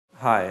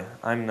Hi,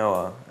 I'm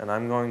Noah, and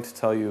I'm going to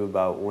tell you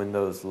about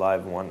Windows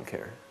Live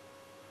OneCare.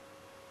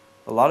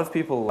 A lot of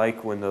people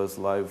like Windows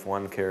Live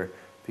OneCare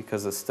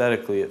because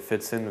aesthetically it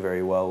fits in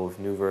very well with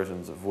new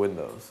versions of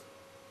Windows.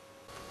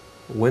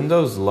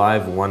 Windows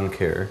Live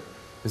OneCare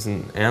is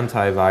an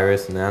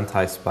antivirus and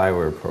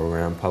anti-spyware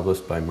program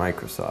published by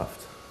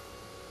Microsoft.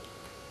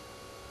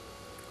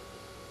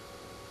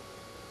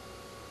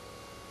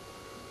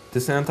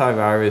 This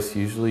antivirus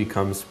usually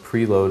comes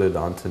preloaded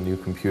onto new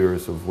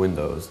computers with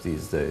Windows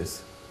these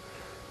days.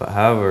 But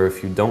however,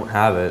 if you don't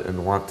have it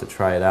and want to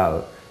try it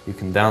out, you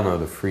can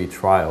download a free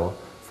trial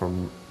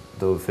from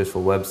the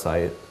official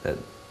website at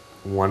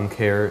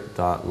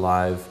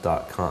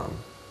onecare.live.com.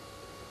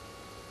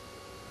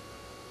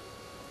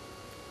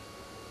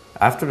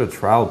 After the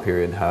trial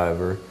period,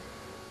 however,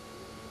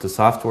 the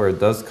software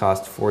does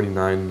cost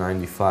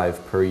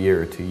 $49.95 per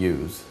year to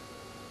use.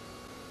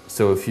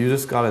 So if you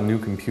just got a new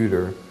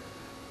computer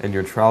and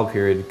your trial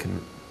period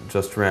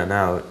just ran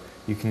out,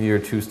 you can either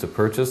choose to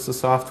purchase the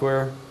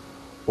software,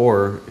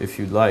 or if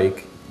you'd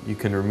like, you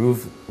can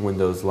remove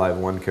Windows Live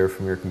OneCare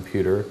from your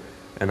computer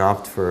and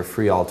opt for a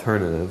free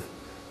alternative,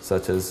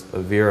 such as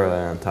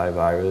Avira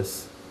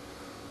antivirus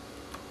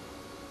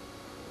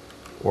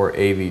or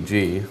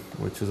AVG,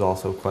 which is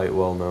also quite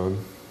well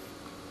known,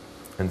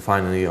 and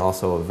finally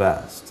also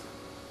Avast.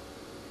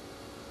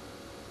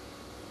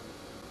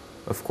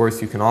 Of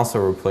course, you can also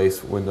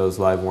replace Windows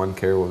Live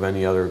OneCare with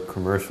any other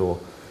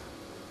commercial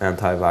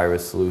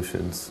antivirus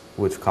solutions,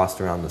 which cost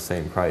around the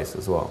same price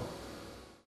as well.